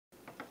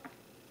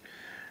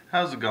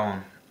How's it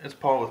going? It's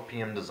Paul with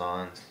PM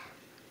Designs,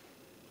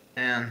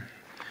 and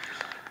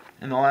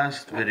in the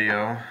last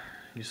video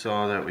you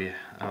saw that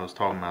I was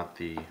talking about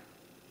the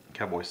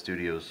Cowboy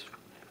Studios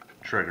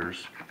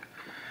triggers.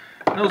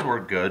 Those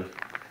work good.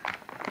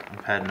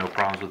 I've had no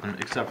problems with them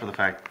except for the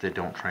fact that they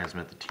don't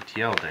transmit the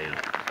TTL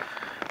data.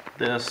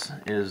 This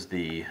is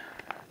the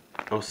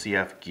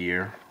OCF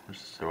Gear, which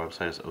is their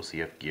website is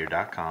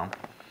ocfgear.com.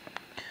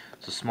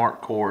 It's a smart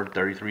cord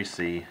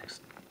 33C,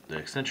 the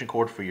extension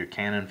cord for your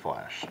Canon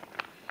flash.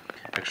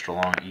 Extra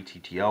long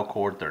E-TTL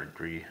cord,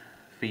 33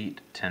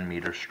 feet, 10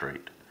 meters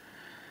straight.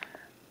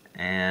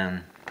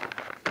 And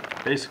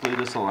basically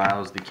this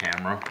allows the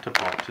camera to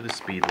talk to the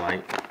speed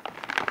light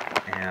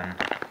and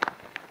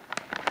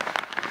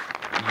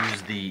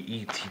use the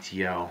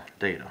E-TTL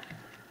data.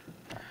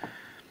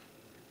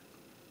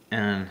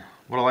 And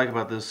what I like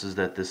about this is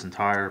that this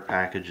entire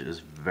package is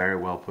very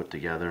well put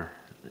together.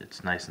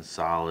 It's nice and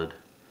solid.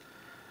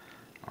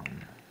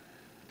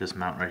 This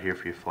mount right here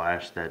for your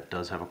flash, that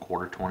does have a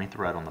 1/4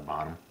 thread on the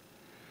bottom.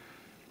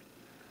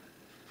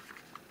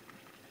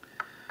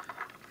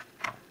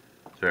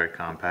 It's very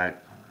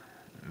compact,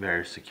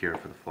 very secure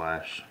for the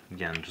flash.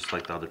 Again, just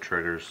like the other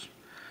triggers,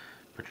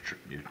 put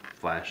your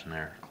flash in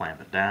there, clamp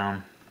it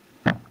down.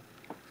 And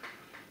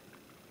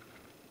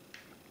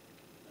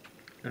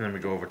then we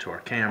go over to our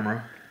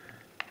camera.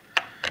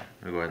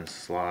 We go ahead and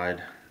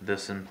slide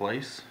this in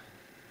place.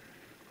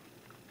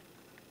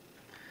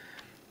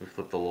 We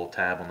flip the little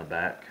tab on the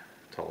back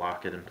to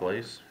lock it in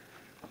place.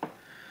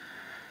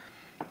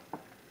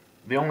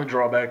 The only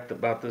drawback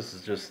about this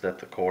is just that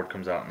the cord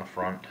comes out in the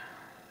front.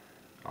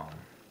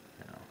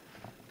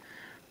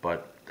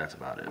 But that's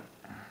about it.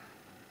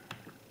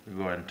 We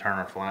go ahead and turn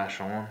our flash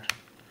on. Go ahead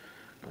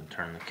and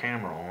turn the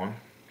camera on.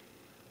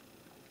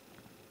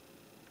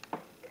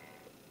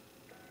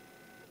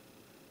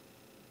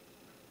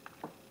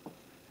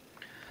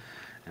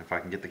 And if I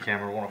can get the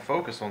camera to want to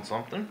focus on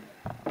something,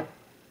 we'll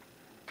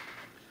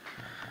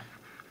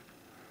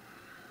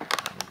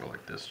go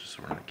like this just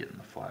so we're not getting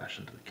the flash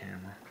into the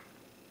camera.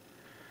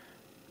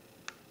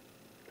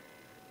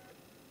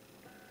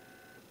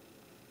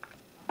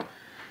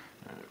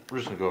 We're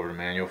just going to go over to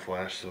manual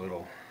flash so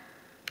it'll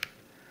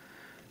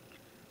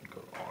go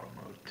to auto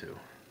mode too.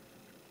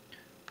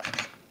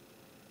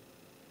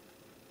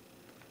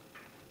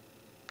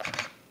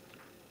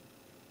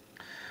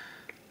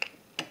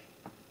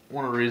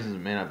 One of the reasons it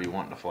may not be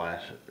wanting to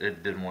flash,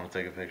 it didn't want to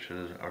take a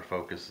picture or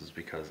focus, is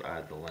because I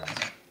had the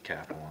lens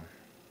cap on.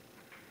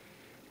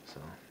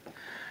 So,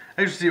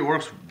 as you see, it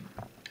works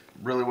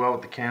really well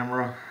with the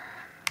camera.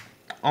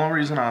 Only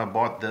reason I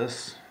bought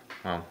this,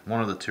 one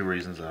of the two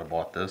reasons that I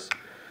bought this,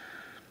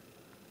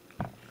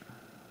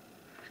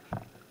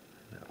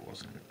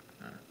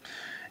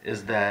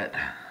 is that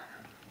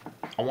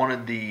I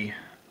wanted to be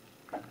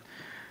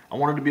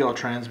able to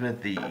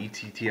transmit the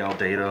E-TTL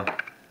data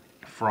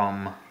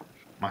from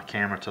my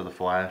camera to the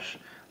flash.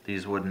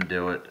 These wouldn't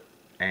do it,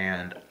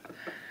 and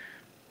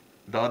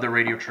the other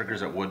radio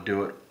triggers that would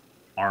do it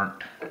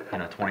aren't,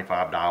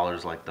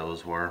 $25 like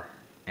those were,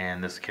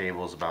 and this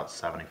cable is about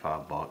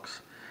 75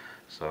 bucks.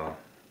 So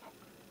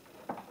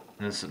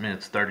this,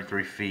 it's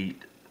 33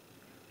 feet.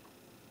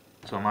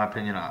 So in my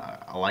opinion,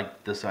 I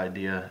like this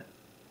idea.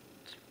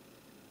 It's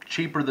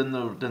cheaper than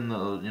the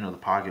the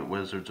Pocket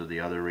Wizards or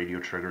the other radio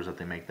triggers that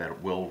they make that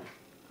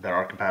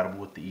are compatible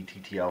with the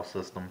E-TTL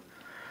system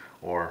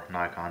or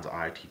Nikon's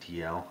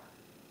iTTL.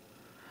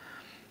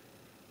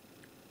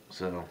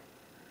 So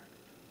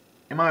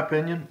in my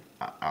opinion,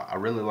 I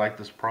really like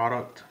this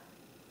product.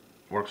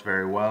 Works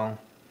very well,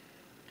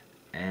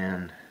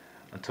 and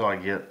until I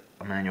get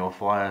a manual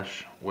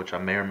flash, which I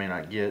may or may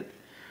not get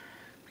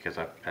because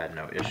I've had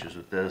no issues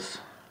with this,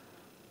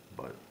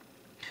 but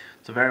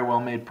it's a very well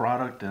made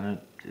product, and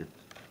it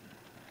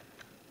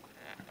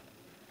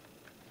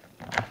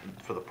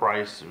for the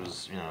price, it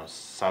was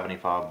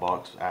 75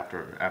 bucks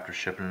after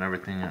shipping and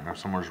everything, or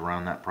somewhere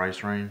around that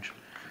price range.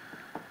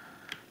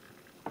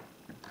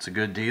 It's a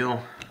good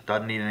deal.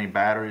 Doesn't need any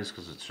batteries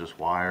because it's just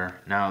wire.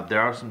 Now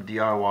there are some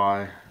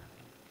DIY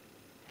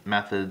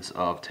methods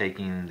of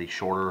taking the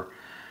shorter,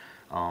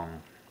 I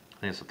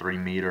think it's a 3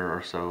 meter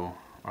or so,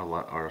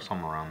 or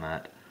something around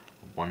that,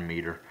 1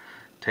 meter.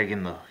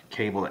 Taking the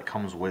cable that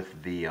comes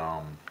with the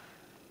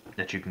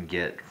that you can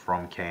get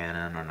from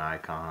Canon or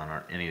Nikon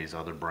or any of these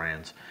other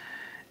brands,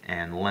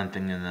 and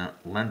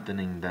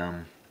lengthening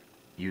them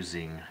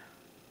using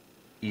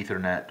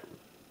Ethernet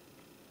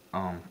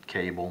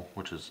cable,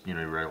 which is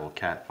your regular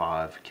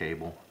Cat5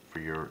 cable for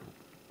your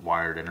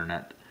wired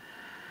internet.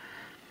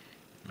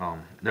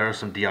 There are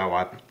some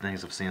DIY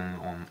things I've seen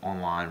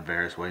online,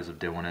 various ways of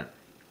doing it,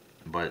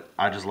 but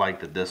I just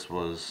like that this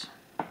was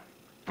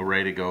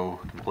ready to go,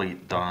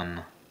 complete,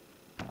 done.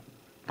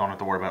 Don't have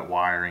to worry about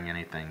wiring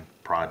anything,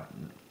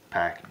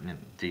 pack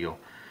deal.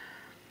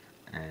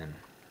 And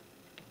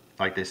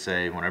like they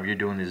say, whenever you're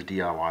doing these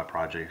DIY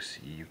projects,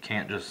 you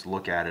can't just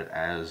look at it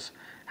as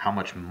how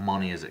much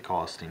money is it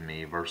costing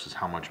me versus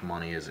how much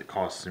money is it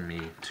costing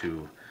me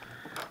to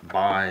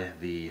buy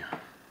the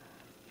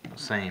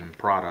same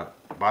product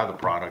buy the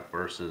product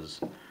versus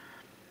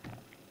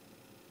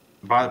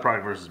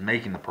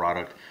making the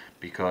product,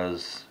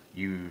 because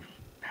you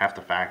have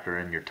to factor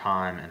in your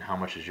time and how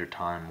much is your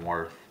time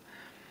worth.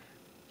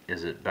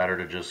 Is it better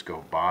to just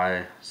go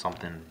buy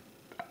something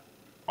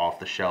off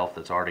the shelf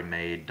that's already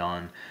made,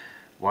 done?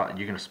 Well,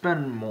 you're going to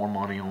spend more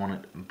money on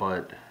it,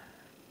 but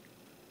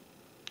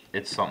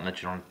it's something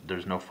that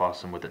there's no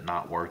fussing with it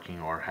not working,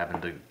 or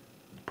having to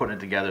put it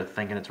together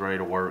thinking it's ready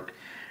to work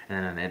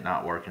and then it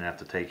not working. Have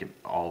to take it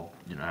all,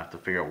 have to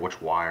figure out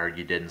which wire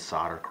you didn't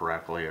solder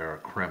correctly, or a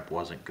crimp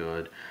wasn't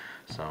good.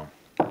 So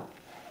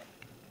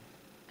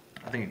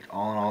I think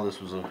all in all, this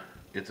was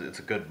it's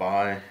a good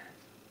buy.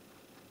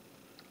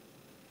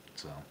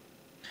 So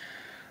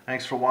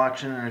thanks for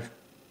watching, and if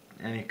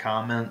any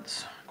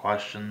comments,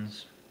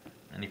 questions,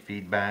 any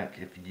feedback,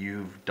 if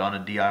you've done a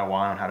DIY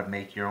on how to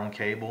make your own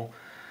cable,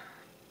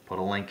 put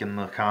a link in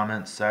the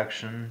comments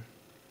section.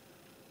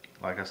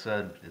 Like I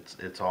said,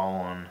 it's all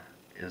on,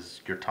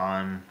 is your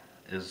time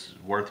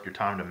worth your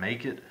time to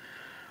make it,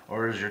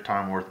 or is your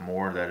time worth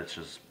more that it's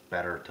just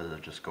better to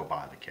just go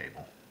buy the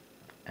cable?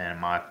 And in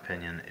my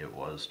opinion, it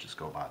was just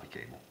go buy the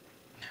cable.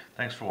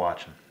 Thanks for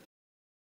watching.